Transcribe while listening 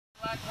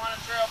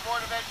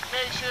of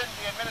Education,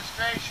 the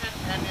administration,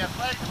 and the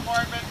athletic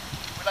department.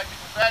 We'd like to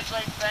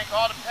congratulate and thank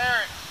all the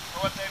parents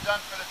for what they've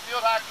done for the field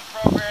hockey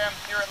program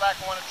here at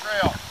Lackawanna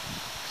Trail.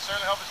 We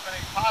certainly hope it's been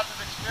a positive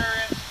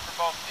experience for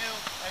both you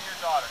and your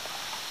daughter.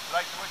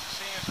 We'd like to wish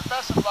the seniors the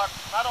best of luck,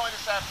 not only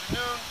this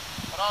afternoon,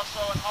 but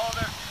also in all of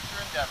their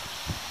future endeavors.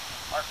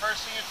 Our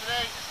first senior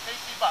today is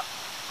Casey Buck.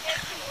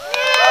 She's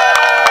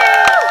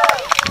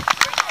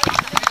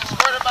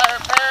escorted by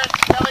her parents,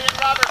 Kelly and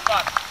Robert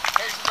Buck.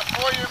 Casey is a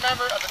 4-year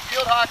member of the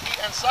field hockey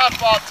and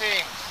softball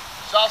teams.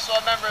 She's also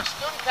a member of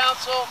Student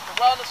Council, the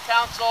Wellness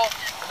Council,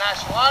 the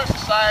National Honor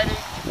Society,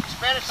 the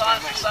Spanish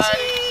Honor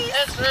Society,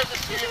 and serves as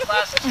senior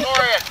class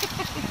historian.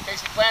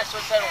 Casey plans to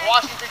attend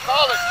Washington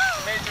College to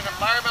major in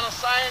environmental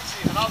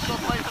sciences and also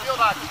play field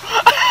hockey.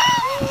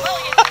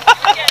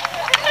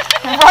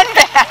 Run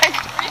back.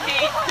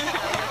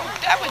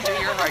 That would do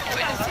your right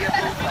way to see a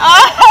movie.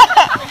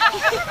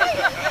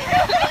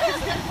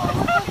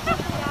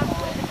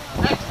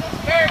 Next is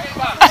Kerrigan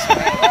Buck.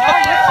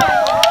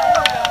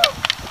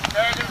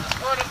 Kerrigan is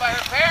escorted by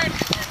her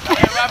parents,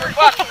 Kelly and Robert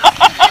Buck.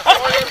 She's a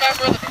 4-year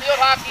member of the field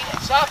hockey and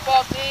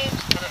softball teams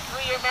and a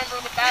 3-year member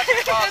of the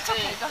basketball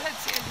team.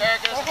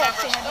 Kerrigan is a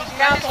member of Student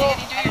Council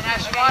and the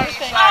National Honor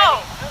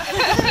Society and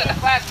is the senior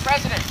class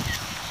president.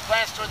 She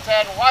plans to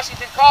attend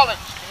Washington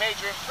College to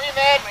major in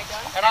pre-med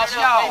and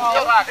also play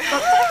field hockey.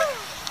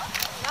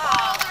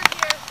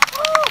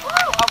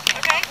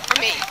 Okay. For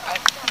me.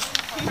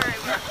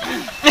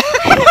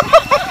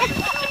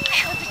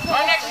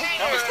 Our next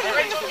senior is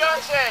Rachel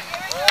Johnson.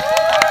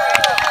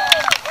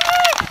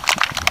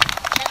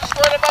 She's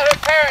escorted by her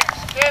parents,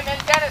 Kim and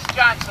Dennis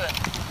Johnson.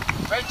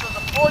 Rachel is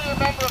a 4-year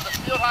member of the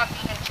field hockey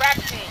and track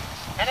teams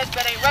and has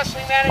been a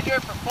wrestling manager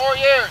for 4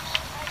 years.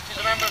 She's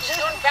a member of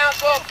Student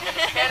Council and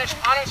the Spanish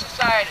Honor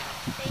Society.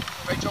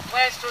 Rachel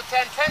plans to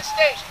attend Penn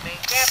State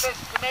main campus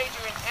to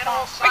major in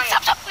animal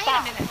science. Wait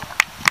a minute.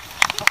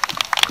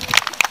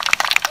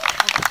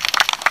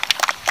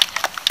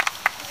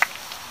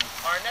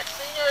 Our next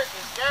senior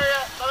is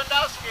Daria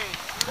Lewandowski.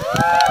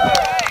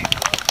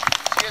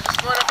 She is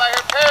escorted by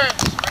her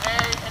parents,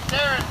 Renee and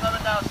Darren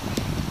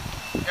Lewandowski.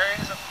 Daria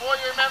is a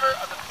 4-year member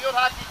of the field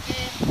hockey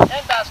team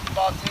and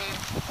basketball team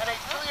and a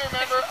 2-year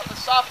member of the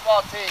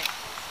softball team.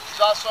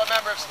 She's also a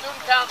member of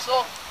Student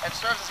Council and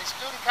serves as a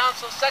Student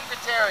Council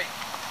Secretary.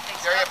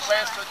 Daria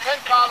plans to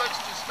attend college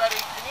to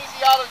study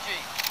kinesiology.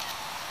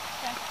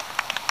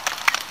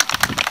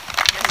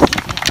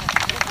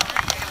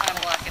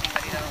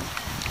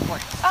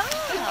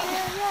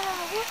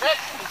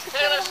 Next is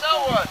Taylor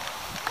Selwood.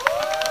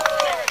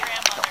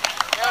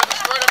 Taylor is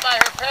escorted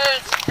by her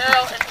parents,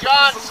 Carol and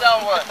John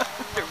Selwood.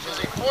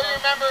 She's a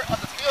 4-year member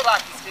of the field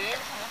hockey team.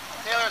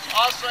 Taylor is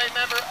also a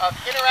member of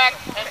Interact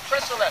and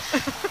Chrysalis. She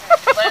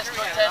plans to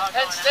attend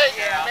Penn State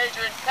and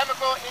major in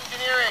chemical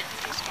engineering.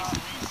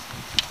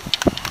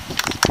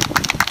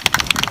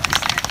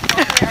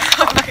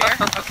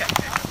 Okay.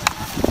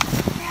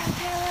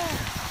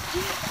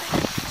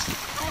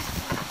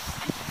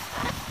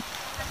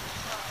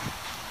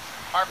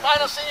 Our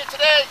final senior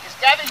today is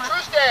Gabby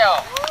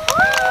Truesdale.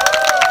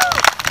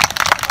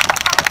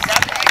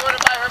 Gabby is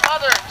escorted by her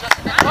mother,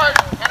 Jessica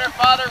Carton, and her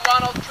father,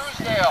 Ronald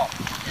Truesdale.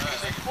 She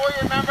is a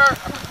 4-year member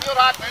of the field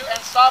hockey and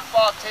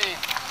softball team.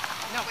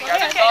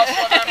 Gabby is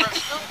also a member of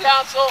Student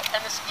Council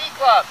and the Ski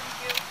Club.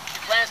 She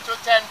plans to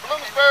attend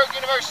Bloomsburg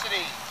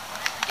University.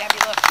 Gabby,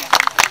 look.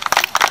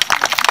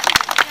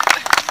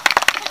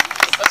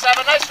 Let's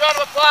have a nice round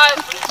of applause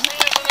for the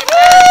seniors and their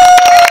parents.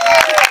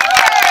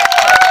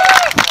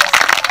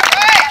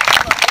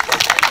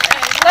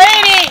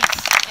 Ladies,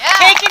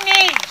 take a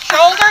knee,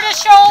 shoulder to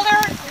shoulder.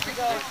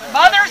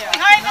 Mothers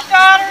behind the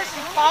daughters,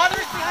 and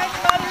fathers behind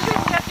the mothers,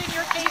 except in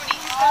your case.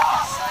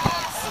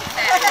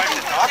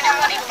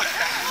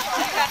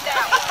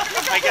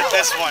 I get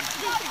this one.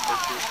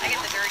 I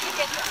get the dirty.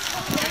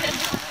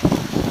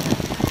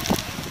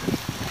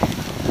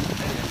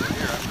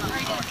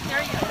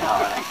 There you go.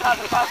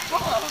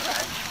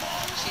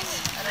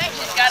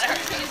 She's got it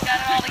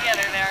all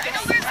together there.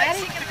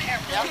 Icing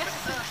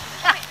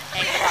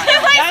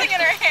in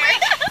her hair.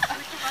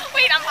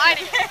 Wait, I'm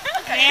hiding it.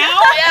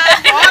 Now? Yeah.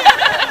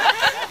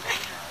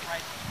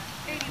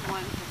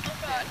 81. Oh,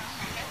 God.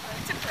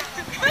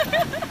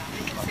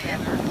 You can see it.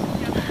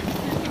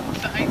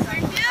 The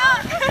icing?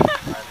 Yeah.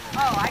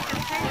 Oh, I can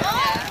see it.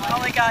 Oh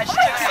my gosh, she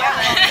took so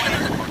long.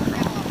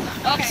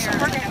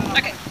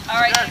 Okay, all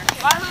right.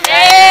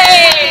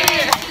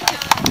 Yay!